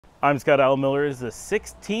I'm Scott Al Miller. It is the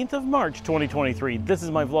 16th of March, 2023. This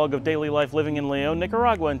is my vlog of daily life living in Leon,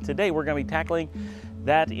 Nicaragua, and today we're going to be tackling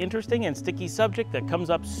that interesting and sticky subject that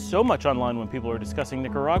comes up so much online when people are discussing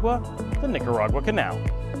Nicaragua, the Nicaragua Canal.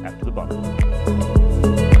 After the bump.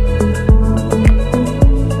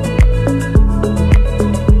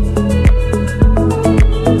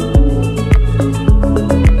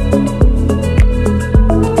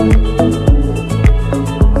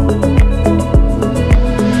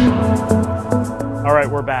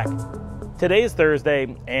 We're back. Today is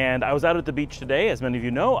Thursday, and I was out at the beach today. As many of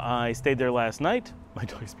you know, I stayed there last night. My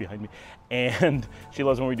dog's behind me, and she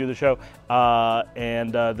loves when we do the show.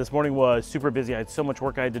 This morning was super busy. I had so much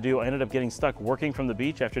work I had to do. I ended up getting stuck working from the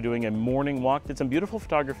beach after doing a morning walk. Did some beautiful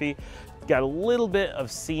photography. Got a little bit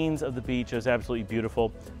of scenes of the beach. It was absolutely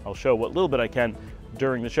beautiful. I'll show what little bit I can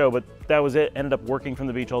during the show, but that was it. Ended up working from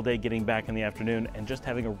the beach all day, getting back in the afternoon, and just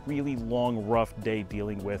having a really long, rough day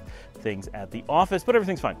dealing with things at the office, but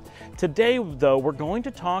everything's fine. Today, though, we're going to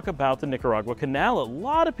talk about the Nicaragua Canal. A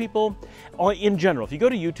lot of people, in general, if you go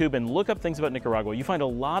to YouTube and look up things about Nicaragua, you find a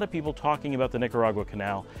lot of people talking about the Nicaragua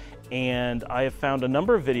Canal, and I have found a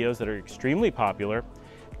number of videos that are extremely popular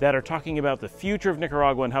that are talking about the future of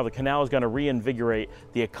Nicaragua and how the canal is going to reinvigorate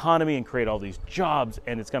the economy and create all these jobs,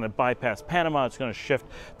 and it's going to bypass Panama, it's going to shift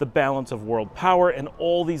the balance of world power, and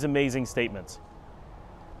all these amazing statements.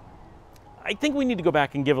 I think we need to go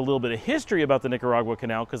back and give a little bit of history about the Nicaragua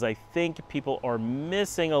Canal because I think people are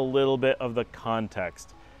missing a little bit of the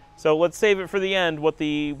context. So let's save it for the end, what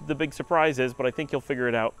the big surprise is, but I think you'll figure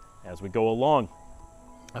it out as we go along.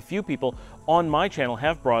 A few people on my channel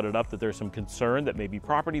have brought it up that there's some concern that maybe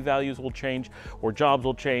property values will change, or jobs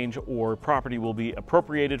will change, or property will be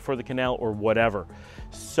appropriated for the canal, or whatever.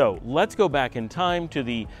 So let's go back in time to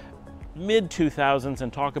the mid-2000s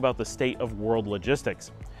and talk about the state of world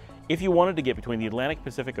logistics. If you wanted to get between the Atlantic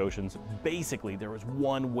Pacific Oceans, basically there was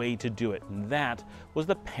one way to do it, and that was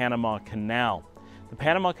the Panama Canal. The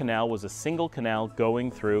Panama Canal was a single canal going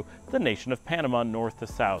through the nation of Panama north to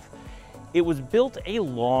south. It was built a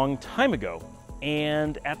long time ago,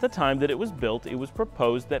 and at the time that it was built, it was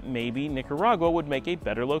proposed that maybe Nicaragua would make a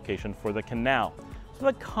better location for the canal. So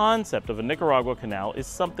the concept of a Nicaragua Canal is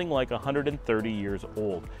something like 130 years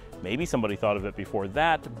old. Maybe somebody thought of it before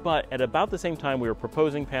that, but at about the same time we were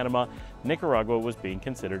proposing Panama, Nicaragua was being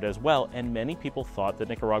considered as well, and many people thought that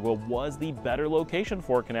Nicaragua was the better location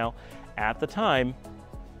for a canal at the time,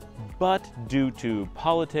 but due to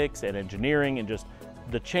politics and engineering and just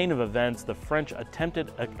the chain of events, the French attempted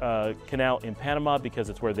a canal in Panama because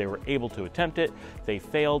it's where they were able to attempt it. They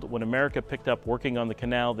failed. When America picked up working on the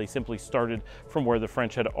canal, they simply started from where the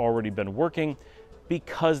French had already been working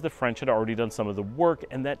because the French had already done some of the work,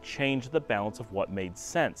 and that changed the balance of what made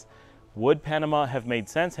sense. Would Panama have made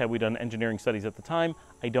sense had we done engineering studies at the time?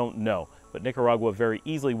 I don't know. But Nicaragua very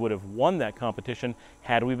easily would have won that competition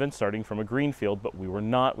had we been starting from a greenfield, but we were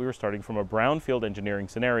not. We were starting from a brownfield engineering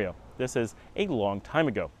scenario. This is a long time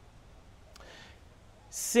ago.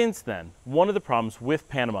 Since then, one of the problems with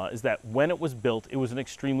Panama is that when it was built, it was an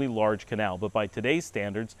extremely large canal, but by today's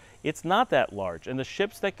standards, it's not that large, and the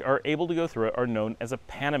ships that are able to go through it are known as a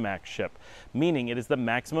Panamax ship, meaning it is the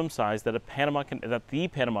maximum size that the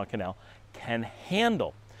Panama Canal can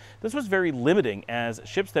handle. This was very limiting, as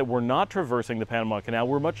ships that were not traversing the Panama Canal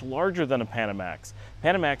were much larger than a Panamax.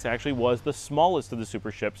 Panamax actually was the smallest of the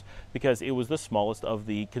super ships because it was the smallest of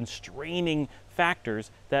the constraining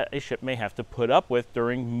factors that a ship may have to put up with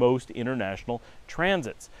during most international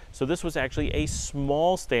transits. So this was actually a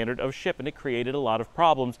small standard of ship, and it created a lot of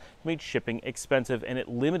problems, made shipping expensive, and it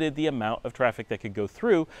limited the amount of traffic that could go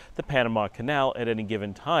through the Panama Canal at any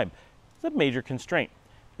given time. It's a major constraint.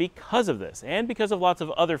 Because of this, and because of lots of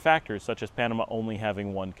other factors, such as Panama only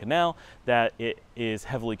having one canal, that it is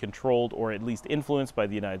heavily controlled or at least influenced by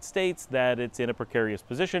the United States, that it's in a precarious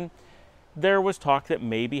position, there was talk that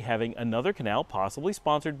maybe having another canal, possibly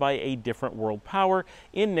sponsored by a different world power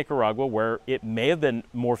in Nicaragua, where it may have been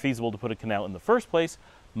more feasible to put a canal in the first place,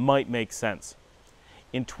 might make sense.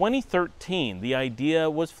 In 2013, the idea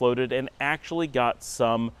was floated and actually got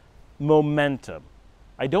some momentum.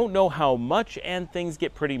 I don't know how much, and things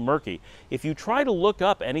get pretty murky. If you try to look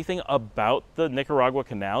up anything about the Nicaragua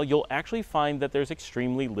Canal, you'll actually find that there's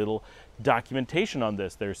extremely little documentation on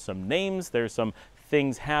this. There's some names, there's some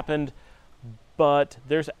things happened, but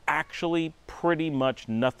there's actually pretty much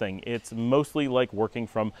nothing. It's mostly like working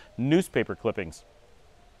from newspaper clippings.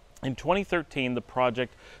 In 2013, the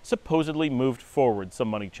project supposedly moved forward. Some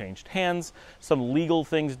money changed hands, some legal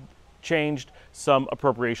things changed, some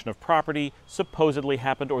appropriation of property supposedly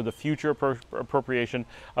happened, or the future appropriation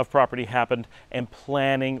of property happened, and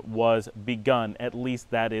planning was begun. At least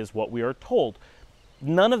that is what we are told.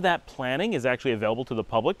 None of that planning is actually available to the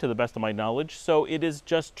public, to the best of my knowledge, so it is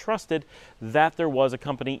just trusted that there was a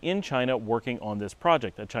company in China working on this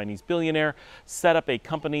project. A Chinese billionaire set up a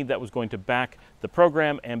company that was going to back the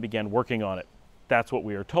program and began working on it. That's what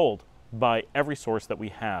we are told by every source that we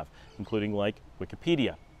have, including like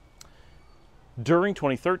Wikipedia. During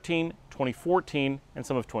 2013, 2014, and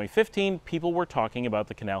some of 2015, people were talking about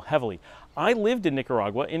the canal heavily. I lived in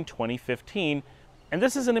Nicaragua in 2015, and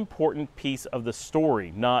this is an important piece of the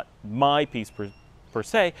story, not my piece per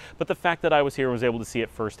se, but the fact that I was here and was able to see it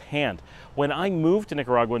firsthand. When I moved to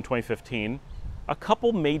Nicaragua in 2015, a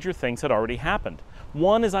couple major things had already happened.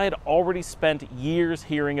 One is I had already spent years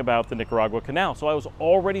hearing about the Nicaragua Canal, so I was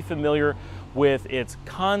already familiar with its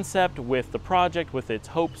concept, with the project, with its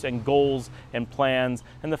hopes and goals and plans,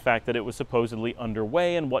 and the fact that it was supposedly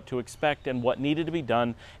underway and what to expect and what needed to be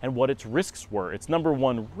done and what its risks were. Its number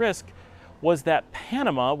one risk was that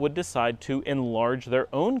Panama would decide to enlarge their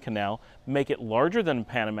own canal, make it larger than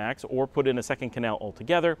Panamax, or put in a second canal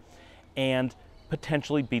altogether, and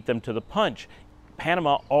potentially beat them to the punch.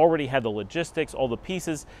 Panama already had the logistics, all the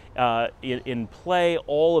pieces in play,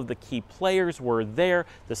 all of the key players were there,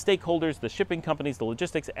 the stakeholders, the shipping companies, the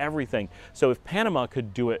logistics, everything. So if Panama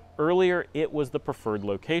could do it earlier, it was the preferred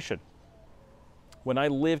location. When I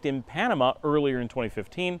lived in Panama earlier in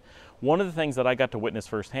 2015, one of the things that I got to witness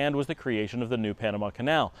firsthand was the creation of the new Panama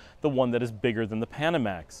Canal, the one that is bigger than the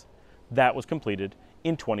Panamax. That was completed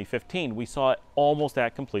in 2015. We saw it almost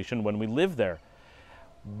at completion when we lived there.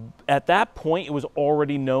 At that point, it was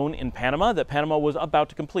already known in Panama that Panama was about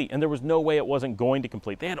to complete, and there was no way it wasn't going to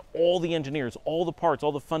complete. They had all the engineers, all the parts,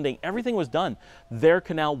 all the funding, everything was done. Their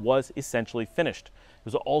canal was essentially finished. It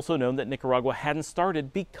was also known that Nicaragua hadn't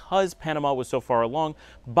started because Panama was so far along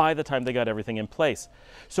by the time they got everything in place.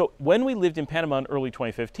 So when we lived in Panama in early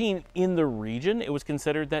 2015, in the region, it was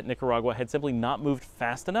considered that Nicaragua had simply not moved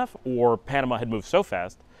fast enough, or Panama had moved so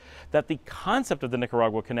fast, that the concept of the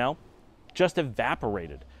Nicaragua Canal just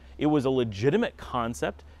evaporated. It was a legitimate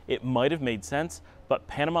concept. It might have made sense, but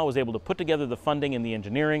Panama was able to put together the funding and the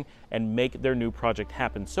engineering and make their new project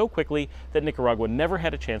happen so quickly that Nicaragua never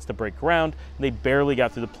had a chance to break ground, and they barely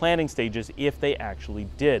got through the planning stages if they actually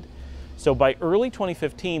did. So by early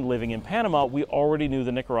 2015, living in Panama, we already knew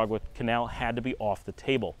the Nicaragua Canal had to be off the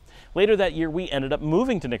table. Later that year, we ended up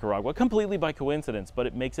moving to Nicaragua, completely by coincidence, but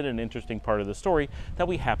it makes it an interesting part of the story that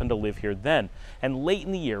we happened to live here then. And late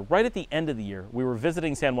in the year, right at the end of the year, we were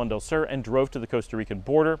visiting San Juan del Sur and drove to the Costa Rican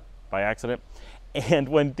border by accident. And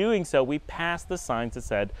when doing so, we passed the signs that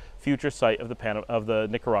said, future site of the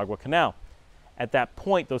Nicaragua Canal. At that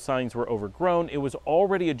point, those signs were overgrown. It was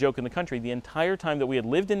already a joke in the country. The entire time that we had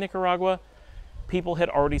lived in Nicaragua, people had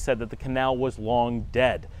already said that the canal was long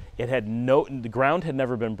dead. The ground had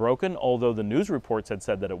never been broken, although the news reports had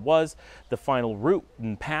said that it was. The final route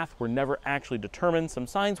and path were never actually determined. Some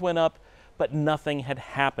signs went up, but nothing had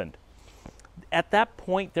happened. At that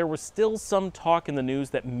point, there was still some talk in the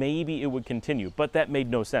news that maybe it would continue, but that made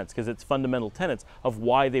no sense because its fundamental tenets of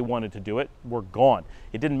why they wanted to do it were gone.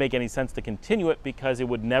 It didn't make any sense to continue it because it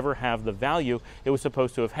would never have the value it was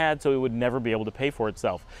supposed to have had, so it would never be able to pay for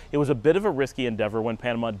itself. It was a bit of a risky endeavor when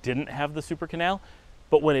Panama didn't have the super canal,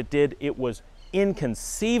 but when it did, it was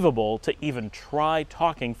inconceivable to even try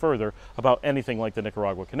talking further about anything like the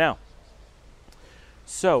Nicaragua Canal.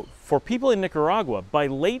 So, for people in Nicaragua, by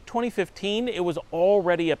late 2015, it was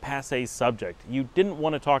already a passé subject. You didn't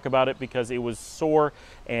want to talk about it because it was sore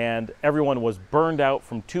and everyone was burned out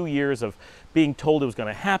from 2 years of being told it was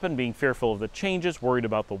going to happen, being fearful of the changes, worried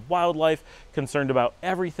about the wildlife, concerned about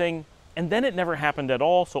everything, and then it never happened at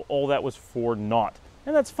all, so all that was for naught.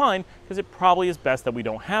 And that's fine, because it probably is best that we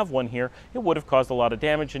don't have one here. It would have caused a lot of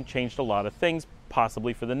damage and changed a lot of things,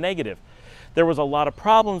 possibly for the negative. There was a lot of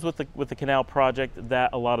problems with the canal project, that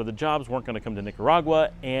a lot of the jobs weren't going to come to Nicaragua,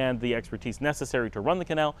 and the expertise necessary to run the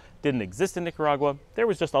canal didn't exist in Nicaragua. There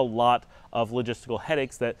was just a lot of logistical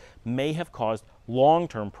headaches that may have caused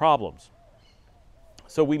long-term problems.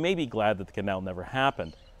 So we may be glad that the canal never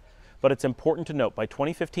happened. But it's important to note, by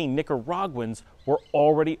 2015, Nicaraguans were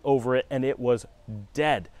already over it and it was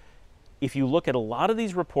dead. If you look at a lot of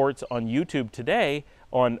these reports on YouTube today,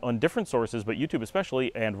 on different sources, but YouTube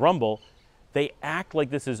especially, and Rumble, they act like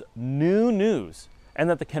this is new news and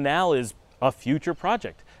that the canal is a future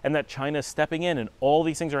project and that China is stepping in and all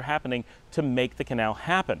these things are happening to make the canal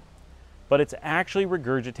happen. But it's actually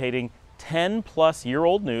regurgitating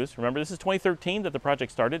 10-plus-year-old news. Remember, this is 2013 that the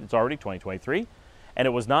project started. It's already 2023. And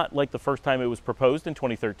it was not like the first time it was proposed in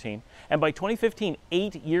 2013. And by 2015,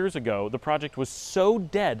 8 years ago, the project was so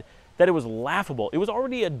dead that it was laughable. It was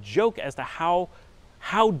already a joke as to how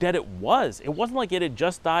dead it was. It wasn't like it had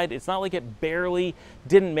just died. It's not like it barely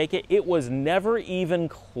didn't make it. It was never even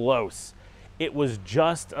close. It was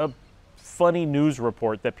just a funny news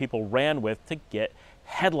report that people ran with to get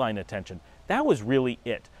headline attention. That was really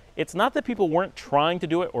it. It's not that people weren't trying to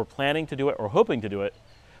do it or planning to do it or hoping to do it,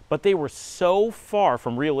 but they were so far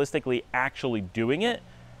from realistically actually doing it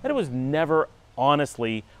that it was never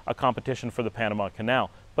honestly a competition for the Panama Canal.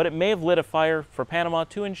 But it may have lit a fire for Panama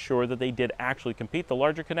to ensure that they did actually compete the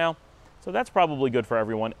larger canal. So that's probably good for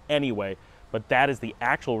everyone anyway, but that is the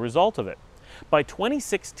actual result of it. By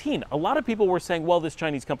 2016, a lot of people were saying, well, this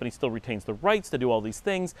Chinese company still retains the rights to do all these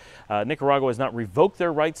things. Nicaragua has not revoked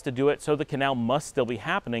their rights to do it, so the canal must still be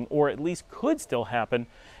happening, or at least could still happen,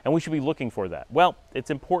 and we should be looking for that. Well, it's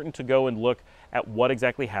important to go and look at what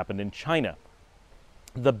exactly happened in China.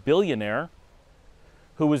 The billionaire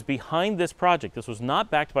who was behind this project, this was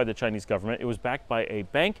not backed by the Chinese government, it was backed by a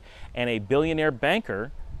bank and a billionaire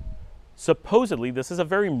banker. Supposedly, this is a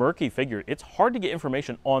very murky figure. It's hard to get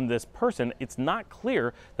information on this person. It's not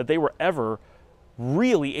clear that they were ever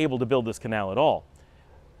really able to build this canal at all.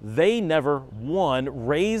 They never, one,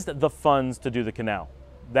 raised the funds to do the canal.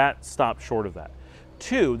 That stopped short of that.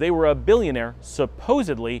 Two, they were a billionaire,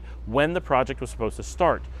 supposedly, when the project was supposed to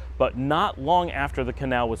start. But not long after the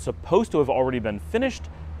canal was supposed to have already been finished,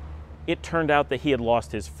 it turned out that he had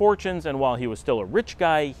lost his fortunes, and while he was still a rich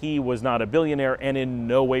guy, he was not a billionaire and in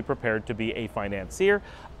no way prepared to be a financier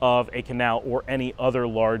of a canal or any other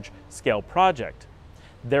large-scale project.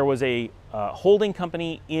 There was a holding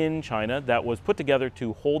company in China that was put together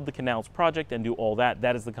to hold the canal's project and do all that.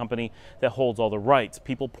 That is the company that holds all the rights.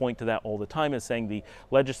 People point to that all the time as saying the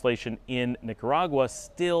legislation in Nicaragua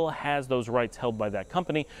still has those rights held by that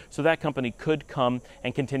company, so that company could come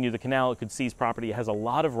and continue the canal. It could seize property. It has a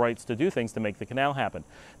lot of rights to do things to make the canal happen.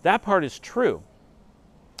 That part is true.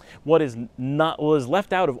 What is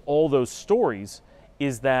left out of all those stories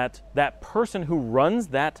is that that person who runs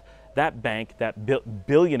that bank, that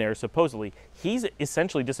billionaire supposedly, he's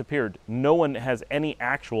essentially disappeared. No one has any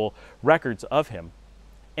actual records of him.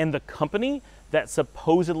 And the company that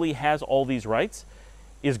supposedly has all these rights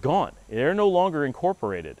is gone. They're no longer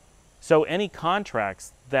incorporated. So any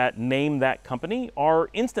contracts that name that company are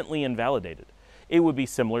instantly invalidated. It would be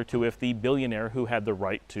similar to if the billionaire who had the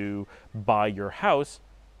right to buy your house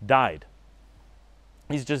died.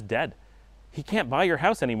 He's just dead. He can't buy your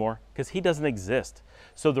house anymore because he doesn't exist.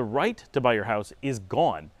 So the right to buy your house is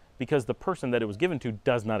gone because the person that it was given to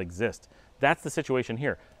does not exist. That's the situation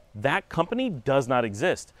here. That company does not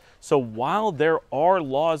exist. So while there are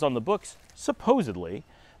laws on the books, supposedly,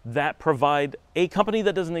 that provide a company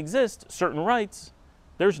that doesn't exist certain rights,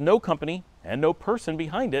 there's no company and no person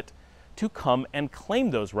behind it to come and claim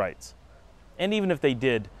those rights. And even if they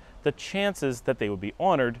did, the chances that they would be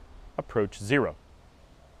honored approach zero.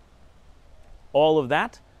 All of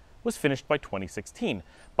that was finished by 2016.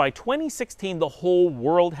 By 2016, the whole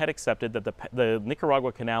world had accepted that the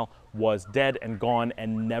Nicaragua Canal was dead and gone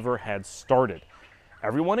and never had started.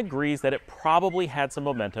 Everyone agrees that it probably had some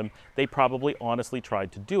momentum. They probably honestly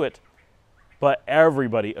tried to do it. But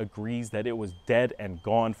everybody agrees that it was dead and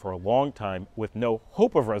gone for a long time with no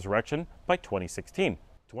hope of resurrection by 2016.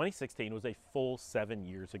 2016 was a full 7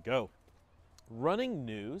 years ago. Running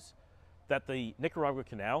news that the Nicaragua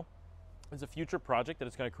Canal is a future project that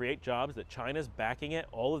is going to create jobs, that China's backing it,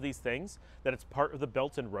 all of these things, that it's part of the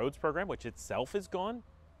Belt and Roads program, which itself is gone.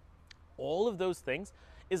 All of those things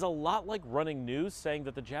is a lot like running news saying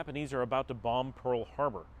that the Japanese are about to bomb Pearl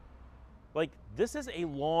Harbor. Like, this is a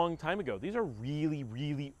long time ago. These are really,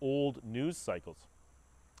 really old news cycles.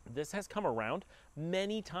 This has come around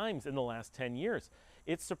many times in the last 10 years.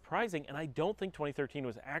 It's surprising, and I don't think 2013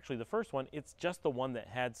 was actually the first one. It's just the one that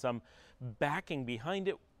had some backing behind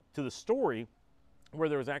it to the story where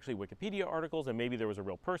there was actually Wikipedia articles and maybe there was a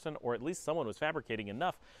real person, or at least someone was fabricating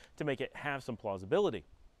enough to make it have some plausibility.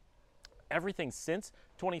 Everything since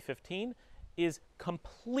 2015 is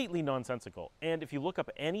completely nonsensical. And if you look up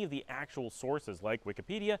any of the actual sources like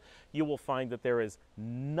Wikipedia, you will find that there is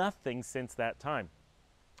nothing since that time.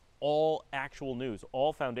 All actual news,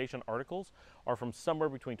 all Foundation articles are from somewhere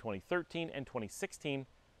between 2013 and 2016.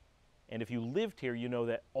 And if you lived here, you know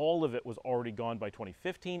that all of it was already gone by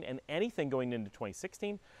 2015, and anything going into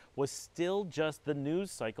 2016 was still just the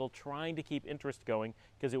news cycle trying to keep interest going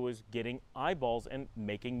because it was getting eyeballs and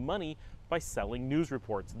making money by selling news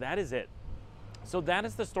reports. That is it. So that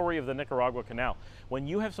is the story of the Nicaragua Canal. When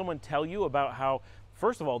you have someone tell you about how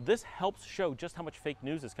First of all, this helps show just how much fake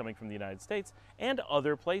news is coming from the United States and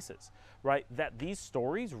other places, right? That these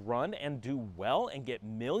stories run and do well and get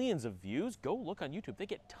millions of views. Go look on YouTube. They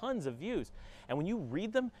get tons of views. And when you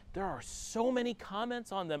read them, there are so many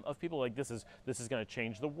comments on them of people like, this is going to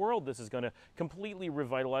change the world. This is going to completely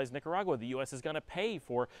revitalize Nicaragua. The U.S. is going to pay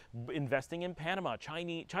for investing in Panama.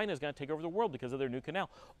 China is going to take over the world because of their new canal.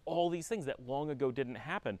 All these things that long ago didn't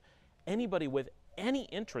happen. Anybody with any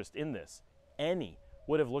interest in this,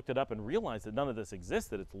 would have looked it up and realized that none of this exists,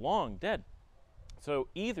 that it's long dead. So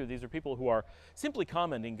either these are people who are simply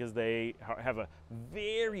commenting because they have a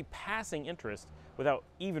very passing interest without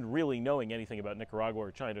even really knowing anything about Nicaragua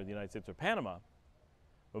or China or the United States or Panama.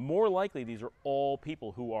 But more likely, these are all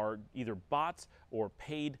people who are either bots or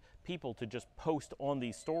paid people to just post on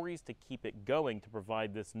these stories to keep it going, to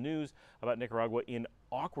provide this news about Nicaragua in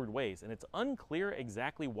awkward ways. And it's unclear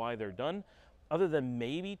exactly why they're done, other than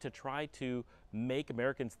maybe to try to make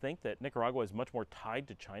Americans think that Nicaragua is much more tied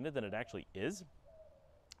to China than it actually is.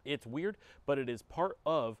 It's weird, but it is part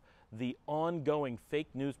of the ongoing fake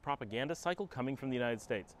news propaganda cycle coming from the United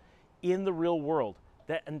States. In the real world,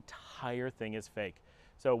 that entire thing is fake.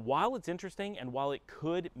 So while it's interesting and while it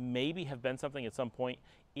could maybe have been something at some point,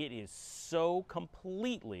 it is so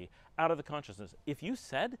completely out of the consciousness. If you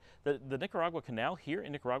said that the Nicaragua Canal here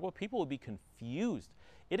in Nicaragua, people would be confused.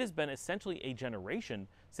 It has been essentially a generation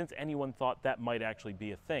since anyone thought that might actually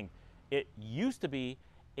be a thing. It used to be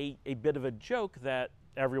a bit of a joke that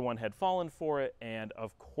everyone had fallen for it, and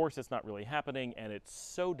of course it's not really happening, and it's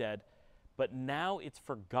so dead. But now it's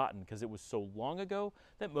forgotten because it was so long ago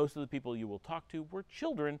that most of the people you will talk to were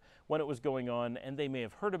children when it was going on, and they may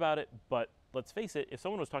have heard about it. But let's face it, if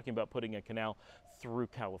someone was talking about putting a canal through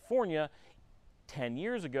California 10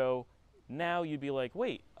 years ago, now you'd be like,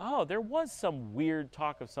 wait, oh, there was some weird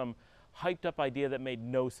talk of some hyped up idea that made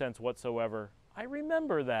no sense whatsoever. I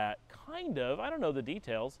remember that, kind of. I don't know the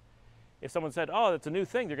details. If someone said, oh, that's a new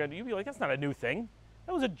thing, you'd be like, that's not a new thing.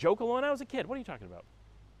 That was a joke when I was a kid. What are you talking about?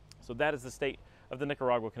 So that is the state of the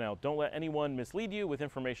Nicaragua Canal. Don't let anyone mislead you with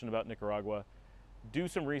information about Nicaragua. Do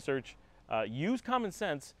some research. Use common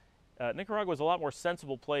sense. Nicaragua is a lot more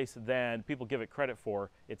sensible place than people give it credit for.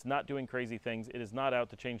 It's not doing crazy things. It is not out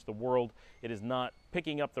to change the world. It is not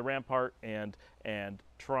picking up the rampart and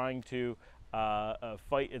trying to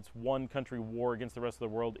fight its one country war against the rest of the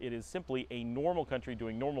world. It is simply a normal country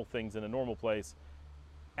doing normal things in a normal place,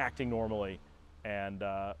 acting normally. And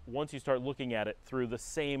once you start looking at it through the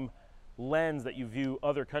same lens that you view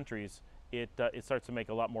other countries, it starts to make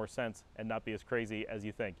a lot more sense and not be as crazy as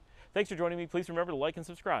you think. Thanks for joining me. Please remember to like and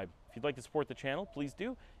subscribe. If you'd like to support the channel, please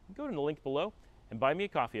do. Go to the link below and buy me a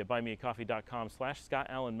coffee at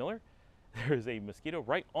buymeacoffee.com/ScottAllenMiller. There's a mosquito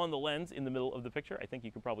right on the lens in the middle of the picture. I think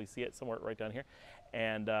you can probably see it somewhere right down here.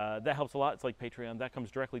 And that helps a lot. It's like Patreon. That comes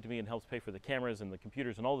directly to me and helps pay for the cameras and the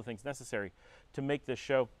computers and all the things necessary to make this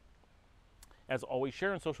show. As always,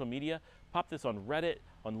 share on social media, pop this on Reddit,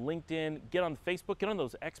 on LinkedIn, get on Facebook, get on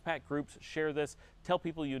those expat groups, share this, tell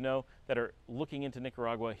people you know that are looking into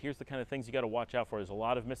Nicaragua. Here's the kind of things you got to watch out for. There's a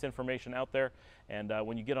lot of misinformation out there, and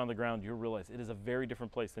when you get on the ground, you'll realize it is a very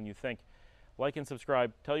different place than you think. Like and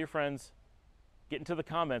subscribe, tell your friends, get into the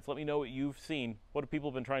comments, let me know what you've seen. What have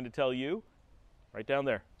people been trying to tell you? Right down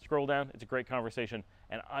there. Scroll down, it's a great conversation,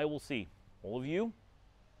 and I will see all of you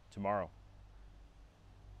tomorrow.